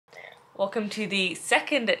Welcome to the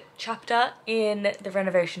second chapter in the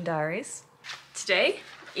renovation diaries. Today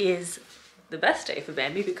is the best day for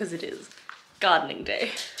Bambi because it is gardening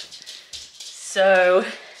day. So,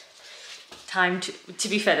 time to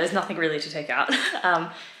be fair, there's nothing really to take out.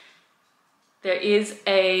 There is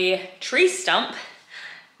a tree stump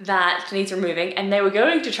that needs removing and they were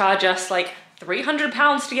going to charge us like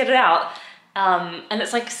 £300 to get it out. And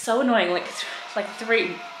it's like so annoying, like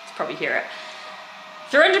you probably hear it.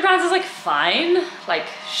 £300 is like fine, like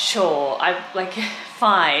sure,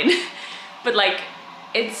 fine. But like,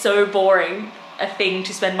 it's so boring a thing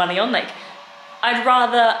to spend money on. Like, I'd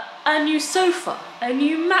rather a new sofa, a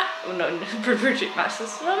new mat, well, no, Bridget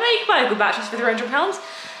mattress. Well, you can buy a good mattress for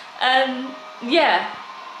 £300. Yeah,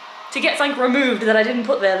 to get something removed that I didn't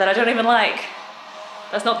put there that I don't even like.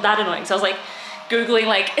 That's not that annoying. So I was like, Googling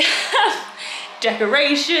like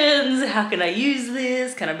decorations, how can I use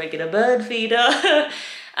this? Can I make it a bird feeder?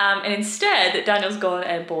 And instead, Daniel's gone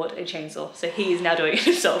and bought a chainsaw. So he is now doing it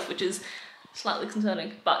himself, which is slightly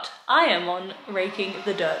concerning. But I am on raking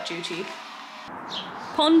the dirt duty.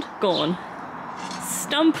 Pond gone.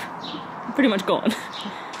 Stump pretty much gone.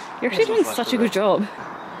 You're actually doing such a good job.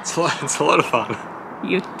 It's a lot of fun.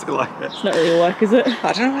 You do like it. It's not really work, is it?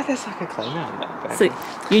 I don't know why there's like a claim on that. So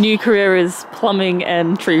your new career is plumbing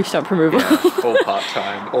and tree stump removal. Yeah, all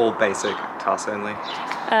part-time, all basic tasks only.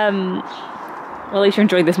 Well, at least you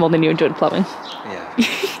enjoyed this more than you enjoyed plumbing. Yeah.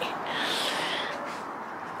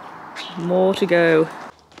 More to go.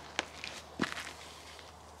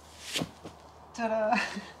 Ta-da!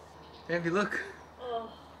 Bambi, look. Oh.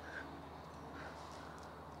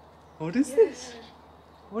 What is this?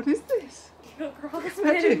 What is this? You got grass,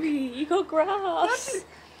 baby. You got grass. Magic.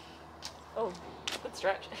 Oh, good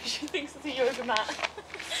stretch. She thinks it's a yoga mat.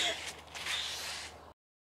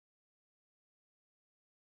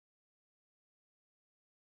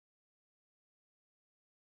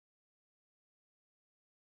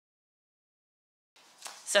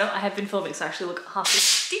 So I have been filming, so I actually look half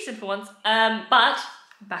decent for once. But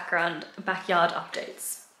backyard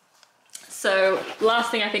updates. So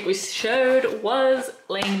last thing I think we showed was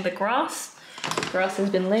laying the grass. Grass has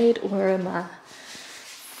been laid. Where are my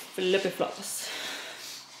flippy flops?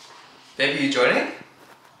 Bambi, you joining?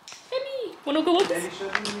 Bambi, wanna go up?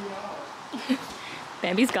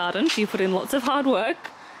 Bambi's garden. She put in lots of hard work.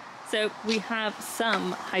 So we have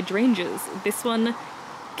some hydrangeas. This one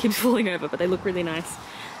keeps falling over, but they look really nice.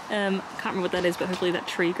 Can't remember what that is, but hopefully that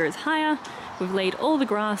tree grows higher. We've laid all the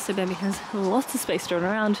grass, so Bambi has lots of space thrown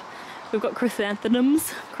around. We've got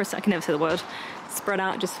chrysanthemums, I can never say the word, spread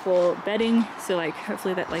out just for bedding. So like,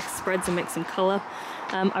 hopefully that like spreads and makes some color.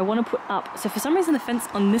 I want to put up, so for some reason the fence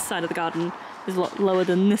on this side of the garden is a lot lower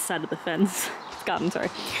than this side of the fence. Garden, sorry.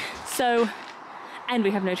 So, and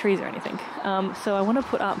we have no trees or anything. So I want to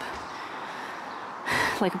put up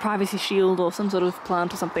like a privacy shield or some sort of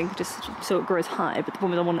plant or something just so it grows high, but the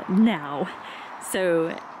problem is I want it now.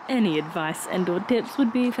 So any advice and or tips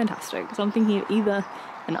would be fantastic. So I'm thinking of either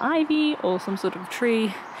an ivy or some sort of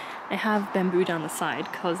tree. I have bamboo down the side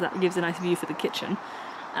because that gives a nice view for the kitchen,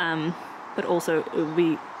 but also it will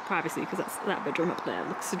be privacy because that's that bedroom up there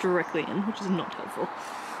looks directly in, which is not helpful.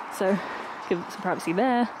 So give some privacy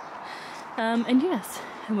there. And yes,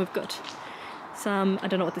 and we've got some, I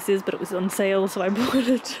don't know what this is, but it was on sale, so I bought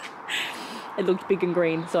it. It looked big and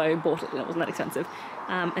green, so I bought it and it wasn't that expensive.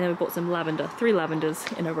 And then we bought some lavender, 3 lavenders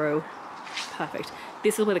in a row. Perfect.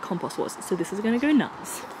 This is where the compost was, so this is gonna go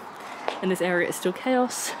nuts. And this area is still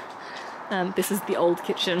chaos. This is the old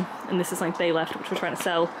kitchen, and this is like they left, which we're trying to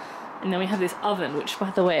sell. And then we have this oven, which by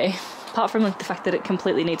the way, apart from like the fact that it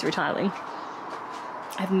completely needs retiling,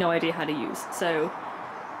 I have no idea how to use. So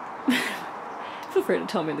feel free to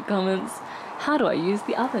tell me in the comments, how do I use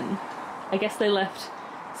the oven? I guess they left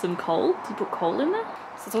some coal, to put coal in there.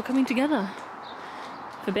 So it's all coming together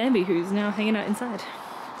for Bambi, who's now hanging out inside.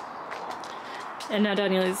 And now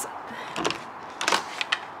Daniel is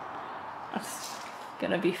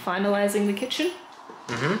gonna be finalizing the kitchen.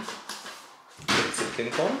 Put some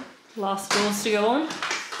pin on. Last doors to go on.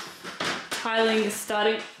 Tiling is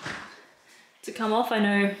starting to come off. I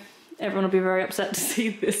know everyone will be very upset to see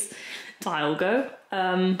this tile go,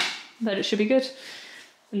 but it should be good.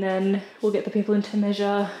 And then we'll get the people in to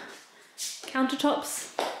measure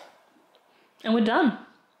countertops, and we're done.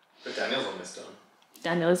 But Daniel's almost done.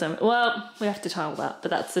 Daniel is well, we have to tile that, but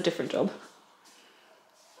that's a different job.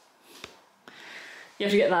 You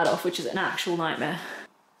have to get that off, which is an actual nightmare.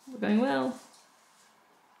 We're going well.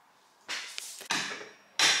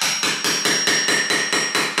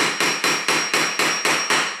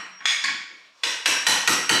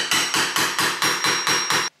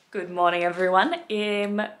 Good morning, everyone.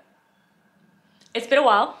 it's been a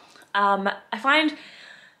while. I find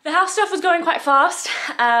the house stuff was going quite fast,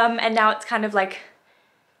 and now it's kind of like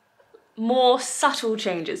more subtle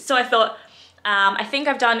changes. So I thought, I think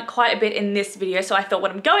I've done quite a bit in this video, so I thought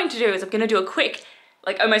what I'm going to do is I'm going to do a quick,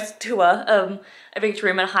 like almost tour of a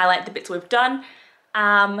Victorian room and highlight the bits we've done,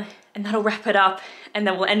 and that'll wrap it up, and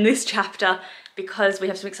then we'll end this chapter because we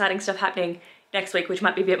have some exciting stuff happening next week, which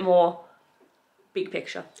might be a bit more big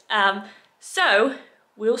picture. So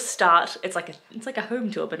we'll start. It's like a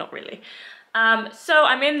home tour, but not really. So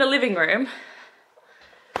I'm in the living room.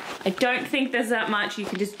 I don't think there's that much. You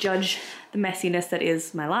can just judge the messiness that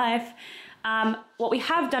is my life. What we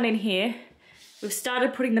have done in here, we've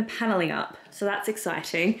started putting the paneling up, so that's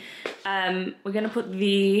exciting. We're gonna put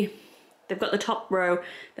they've got the top row,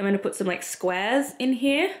 then we're gonna put some like squares in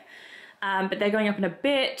here, but they're going up in a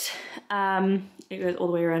bit. It goes all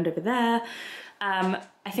the way around over there.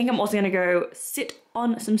 I think I'm also gonna go sit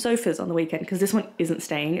on some sofas on the weekend because this one isn't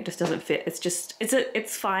staying, it just doesn't fit.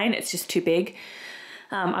 It's fine, it's just too big.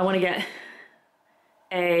 I wanna get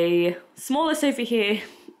a smaller sofa here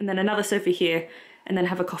and then another sofa here and then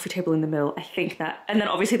have a coffee table in the middle. I think that, and then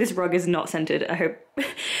obviously this rug is not centered, I hope.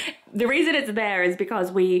 The reason it's there is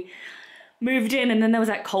because we moved in and then there was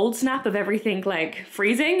that cold snap of everything like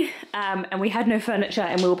freezing, and we had no furniture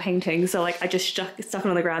and we were painting, so like I just stuck it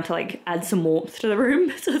on the ground to like add some warmth to the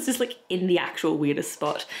room. So it's just like in the actual weirdest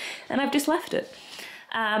spot and I've just left it.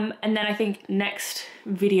 And then I think next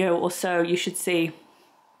video or so you should see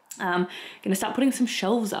gonna start putting some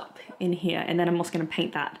shelves up in here, and then I'm also gonna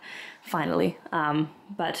paint that finally.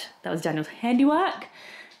 But that was Daniel's handiwork.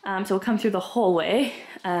 So we'll come through the hallway.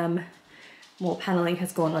 More paneling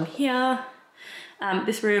has gone on here.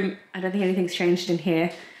 This room, I don't think anything's changed in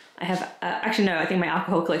here. I have, actually no, I think my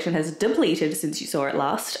alcohol collection has depleted since you saw it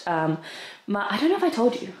last. I don't know if I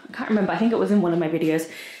told you, I can't remember, I think it was in one of my videos.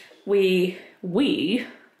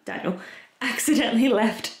 Daniel, accidentally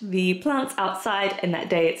left the plants outside and that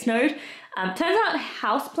day it snowed. Turns out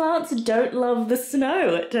house plants don't love the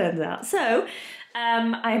snow, it turns out. So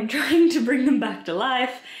I'm trying to bring them back to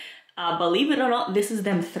life. Believe it or not, this is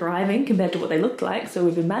them thriving compared to what they looked like. So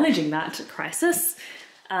we've been managing that crisis.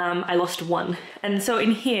 I lost one. And so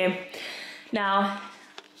in here, now,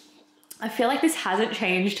 I feel like this hasn't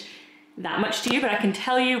changed that much to you, but I can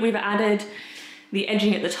tell you we've added the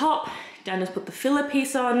edging at the top. Daniel's put the filler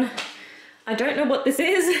piece on. I don't know what this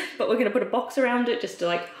is, but we're gonna put a box around it just to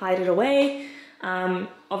like hide it away.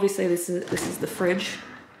 Obviously this is the fridge.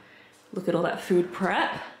 Look at all that food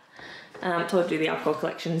prep. Told you the alcohol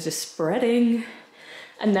collection is just spreading.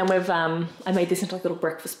 And then we've, I made this into like a little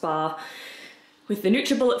breakfast bar with the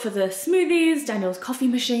NutriBullet for the smoothies, Daniel's coffee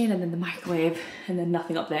machine, and then the microwave, and then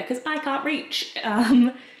nothing up there because I can't reach.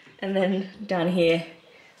 And then down here,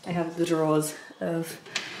 I have the drawers of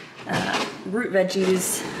root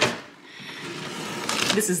veggies.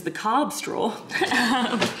 This is the carb straw.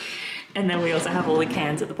 And then we also have all the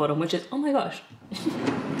cans at the bottom, which is, oh my gosh,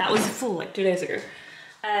 that was full like 2 days ago.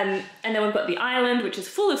 And then we've got the island, which is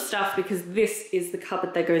full of stuff because this is the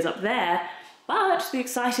cupboard that goes up there. But the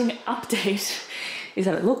exciting update is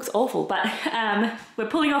that it looks awful, but we're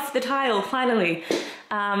pulling off the tile finally.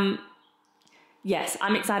 Yes,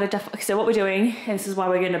 I'm excited. So what we're doing, and this is why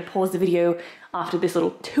we're going to pause the video after this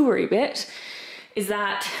little toury bit, is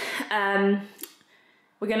that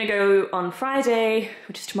we're going to go on Friday,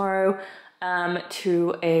 which is tomorrow,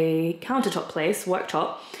 to a countertop place,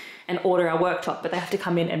 worktop, and order our worktop, but they have to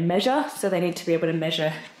come in and measure, so they need to be able to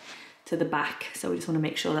measure to the back. So we just want to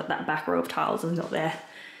make sure that that back row of tiles is not there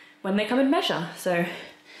when they come and measure. So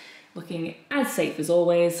looking as safe as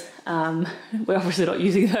always. We're obviously not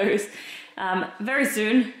using those. Very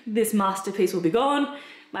soon this masterpiece will be gone.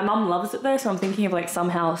 My mum loves it though, so I'm thinking of like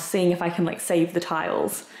somehow seeing if I can like save the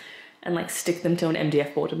tiles and like stick them to an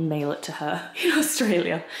MDF board and mail it to her in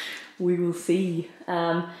Australia. We will see.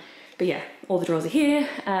 But yeah, all the drawers are here.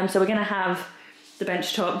 So we're gonna have the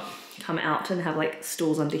bench top come out and have like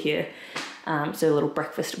stools under here. So a little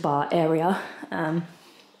breakfast bar area. And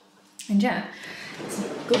yeah, it's a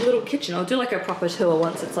good little kitchen. I'll do like a proper tour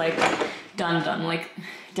once it's like done. Like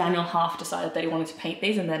Daniel half decided that he wanted to paint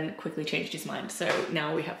these and then quickly changed his mind. So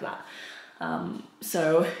now we have that.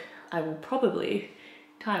 So I will probably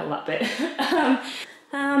tile that bit.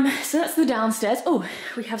 So that's the downstairs. Oh,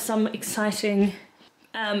 we have some exciting,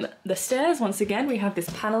 the stairs, once again, we have this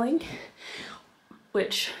paneling,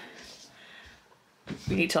 which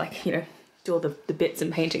we need to like, you know, do all the bits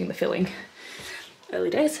and painting and the filling. Early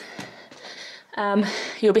days.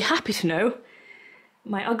 You'll be happy to know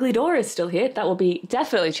my ugly door is still here. That will be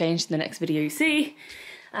definitely changed in the next video you see.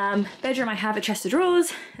 Bedroom, I have a chest of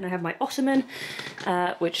drawers and I have my ottoman,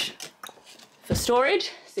 which For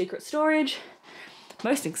storage, secret storage,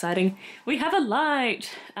 most exciting, we have a light.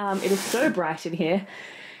 It is so bright in here.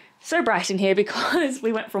 So bright in here because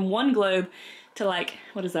we went from 1 globe to like,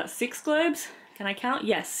 what is that, 6 globes? Can I count?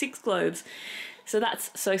 Yes, 6 globes. So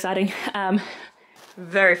that's so exciting.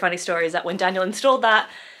 Very funny story is that when Daniel installed that,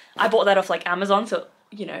 I bought that off like Amazon, so,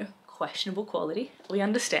 you know, questionable quality, we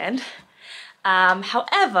understand.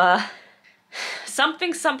 However,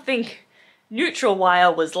 something neutral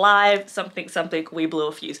wire was live, something we blew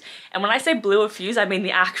a fuse. And when I say blew a fuse, I mean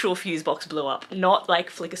the actual fuse box blew up, not like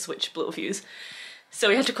flicker switch blew a fuse. So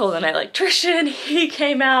we had to call an electrician, he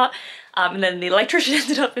came out, and then the electrician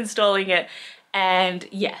ended up installing it. And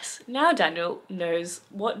yes, now Daniel knows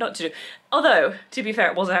what not to do. Although, to be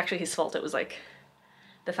fair, it wasn't actually his fault, it was like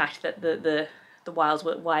the fact that the wires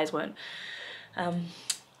weren't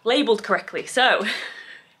labeled correctly. So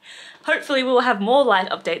hopefully we will have more light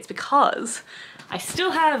updates because I still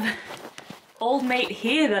have old mate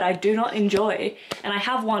here that I do not enjoy, and I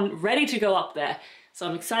have one ready to go up there. So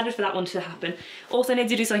I'm excited for that one to happen. Also need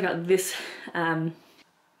to do something about this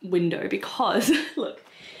window because look,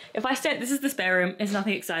 if I stand, this is the spare room, it's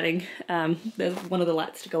nothing exciting. There's one of the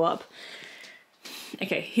lights to go up.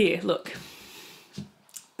 Okay, here, look.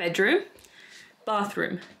 Bedroom,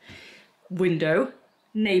 bathroom, window,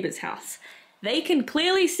 neighbor's house. They can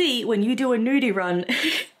clearly see when you do a nudie run.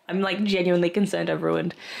 I'm like genuinely concerned I've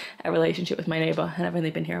ruined a relationship with my neighbor and I've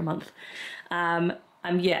only been here a month. I'm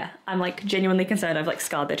like genuinely concerned I've like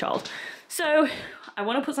scarred their child. So I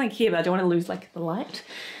want to put something here, but I don't want to lose like the light.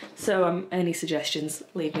 So any suggestions,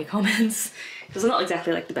 leave me comments. Because it's not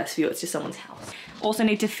exactly like the best view, it's just someone's house. Also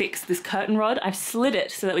need to fix this curtain rod. I've slid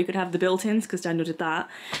it so that we could have the built-ins because Daniel did that.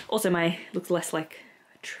 Also my looks less like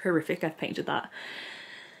terrific, I've painted that.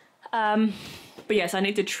 But yes, I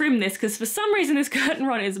need to trim this because for some reason this curtain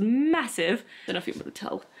rod is massive. I don't know if you're able to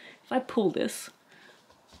tell. If I pull this,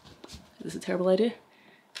 is this a terrible idea?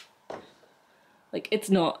 Like it's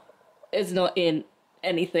not in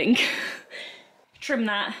anything. Trim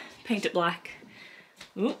that, paint it black.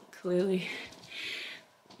 Ooh, clearly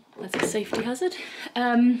that's a safety hazard.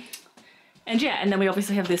 And yeah, and then we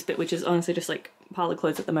obviously have this bit which is honestly just like pile of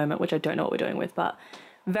clothes at the moment, which I don't know what we're doing with, but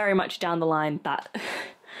very much down the line that.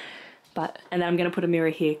 And then I'm gonna put a mirror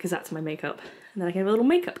here because that's my makeup. And then I can have a little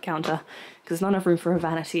makeup counter because there's not enough room for a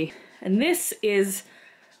vanity. And this is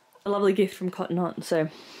a lovely gift from Cotton On, so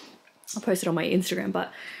I'll post it on my Instagram,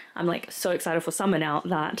 but I'm like so excited for summer now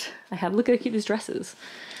that I have, look how cute these dresses.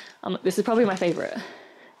 This is probably my favorite.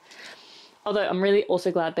 Although I'm really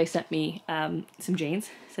also glad they sent me some jeans.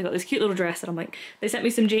 So I got this cute little dress and I'm like, they sent me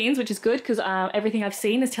some jeans, which is good because everything I've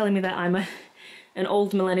seen is telling me that I'm an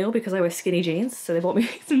old millennial because I wear skinny jeans. So they bought me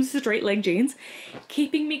some straight leg jeans.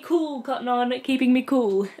 Keeping me cool, Cotton On, keeping me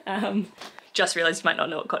cool. Just realized you might not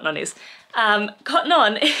know what Cotton On is. Cotton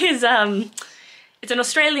On is, it's an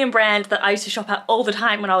Australian brand that I used to shop at all the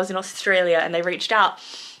time when I was in Australia, and they reached out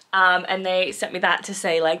and they sent me that to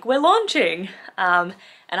say like, we're launching. And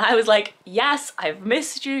I was like, yes, I've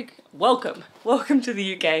missed you. Welcome to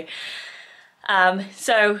the UK.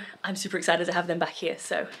 So I'm super excited to have them back here.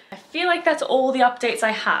 So I feel like that's all the updates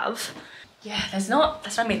I have. Yeah, that's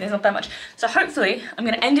what I mean, there's not that much. So hopefully I'm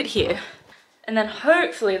gonna end it here. And then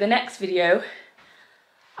hopefully the next video,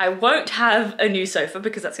 I won't have a new sofa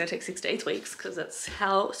because that's gonna take 6 to 8 weeks because that's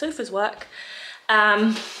how sofas work.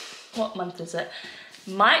 What month is it?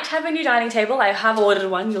 Might have a new dining table. I have ordered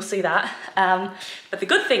one, you'll see that. But the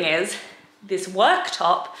good thing is this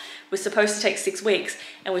worktop was supposed to take 6 weeks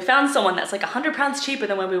and we found someone that's like £100 cheaper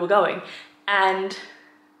than when we were going, and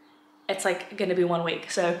it's like gonna be 1 week.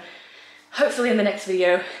 So hopefully in the next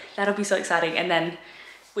video, that'll be so exciting. And then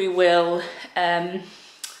we will, yeah,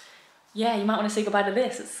 you might want to say goodbye to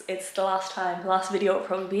this. It's the last video it'll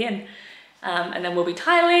probably be in. And then we'll be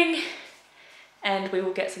tiling and we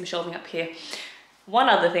will get some shelving up here. One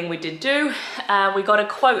other thing we did do, we got a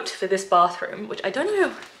quote for this bathroom, which I don't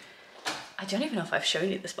even know if I've shown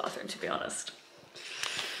you this bathroom, to be honest.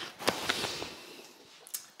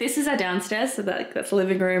 This is our downstairs, so that's the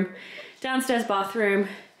living room. Downstairs bathroom.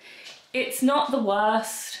 It's not the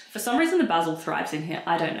worst. For some reason the basil thrives in here.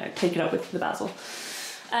 I don't know, take it up with the basil.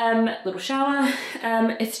 Little shower.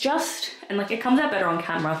 It's just, and like it comes out better on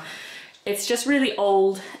camera, it's just really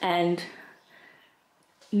old and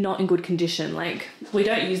not in good condition. Like we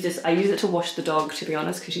don't use this, I use it to wash the dog, to be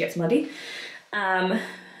honest, because she gets muddy.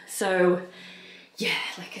 So yeah,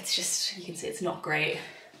 like it's just, you can see it's not great.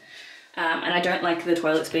 And I don't like the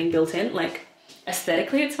toilets being built in. Like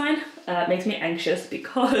aesthetically it's fine. It makes me anxious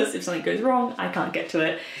because if something goes wrong, I can't get to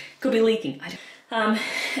it. Could be leaking. And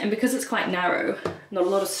because it's quite narrow, not a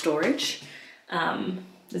lot of storage.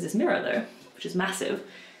 There's this mirror though, which is massive,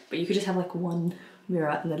 but you could just have like one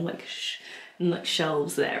mirror and then like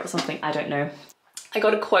shelves there or something, I don't know. I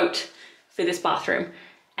got a quote for this bathroom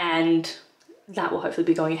and that will hopefully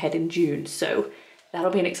be going ahead in June, so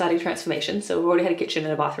that'll be an exciting transformation. So we've already had a kitchen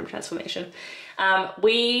and a bathroom transformation.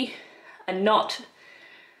 We are not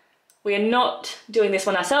doing this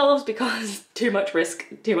one ourselves because too much risk,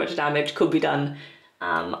 too much damage could be done.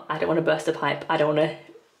 I don't want to burst a pipe. I don't want to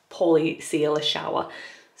poorly seal a shower.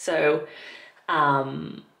 So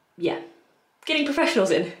yeah, getting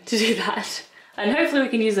professionals in to do that. And hopefully we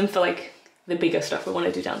can use them for like the bigger stuff we want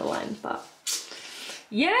to do down the line. But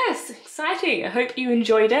yes, exciting. I hope you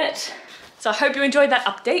enjoyed it. So I hope you enjoyed that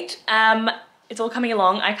update. It's all coming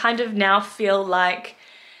along. I kind of now feel like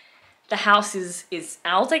the house is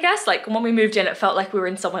ours, I guess. Like when we moved in, it felt like we were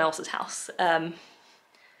in someone else's house. And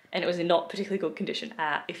it was in not particularly good condition,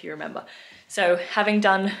 if you remember. So having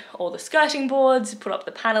done all the skirting boards, put up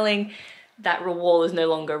the paneling, that wall is no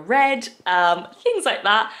longer red, things like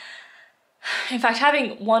that. In fact,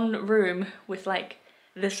 having one room with like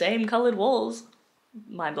the same colored walls,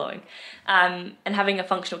 mind-blowing. And having a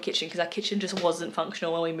functional kitchen, because our kitchen just wasn't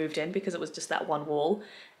functional when we moved in because it was just that one wall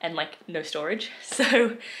and like no storage.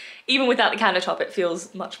 So even without the countertop, it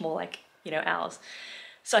feels much more like, you know, ours.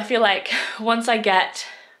 So I feel like once I get,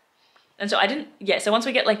 and so I didn't, yeah, so once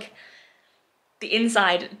we get like the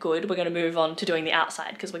inside good, we're gonna move on to doing the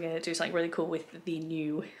outside because we're gonna do something really cool with the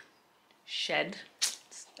new shed.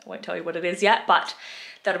 I won't tell you what it is yet, but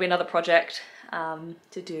that'll be another project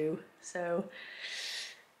to do. So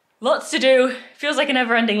lots to do, feels like a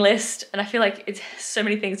never-ending list, and I feel like it's so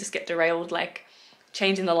many things just get derailed, like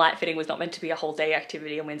changing the light fitting was not meant to be a whole day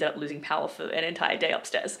activity and we ended up losing power for an entire day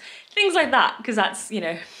upstairs. Things like that, because that's, you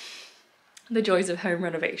know, the joys of home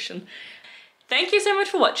renovation. Thank you so much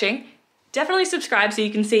for watching. Definitely subscribe so you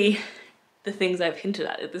can see the things I've hinted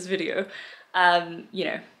at in this video. You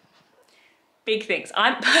know, big things.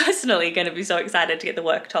 I'm personally going to be so excited to get the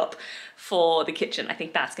worktop for the kitchen. I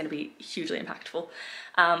think that's going to be hugely impactful.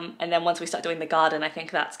 And then once we start doing the garden, I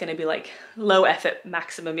think that's going to be like low effort,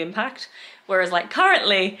 maximum impact. Whereas like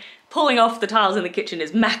currently pulling off the tiles in the kitchen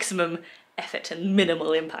is maximum effort and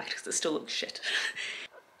minimal impact because it still looks shit.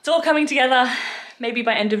 It's all coming together, maybe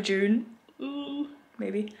by end of June. Ooh,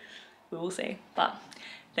 maybe. We will see. But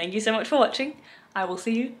thank you so much for watching. I will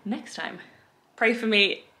see you next time. Pray for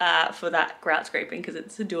me for that grout scraping because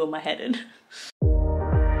it's doing my head in.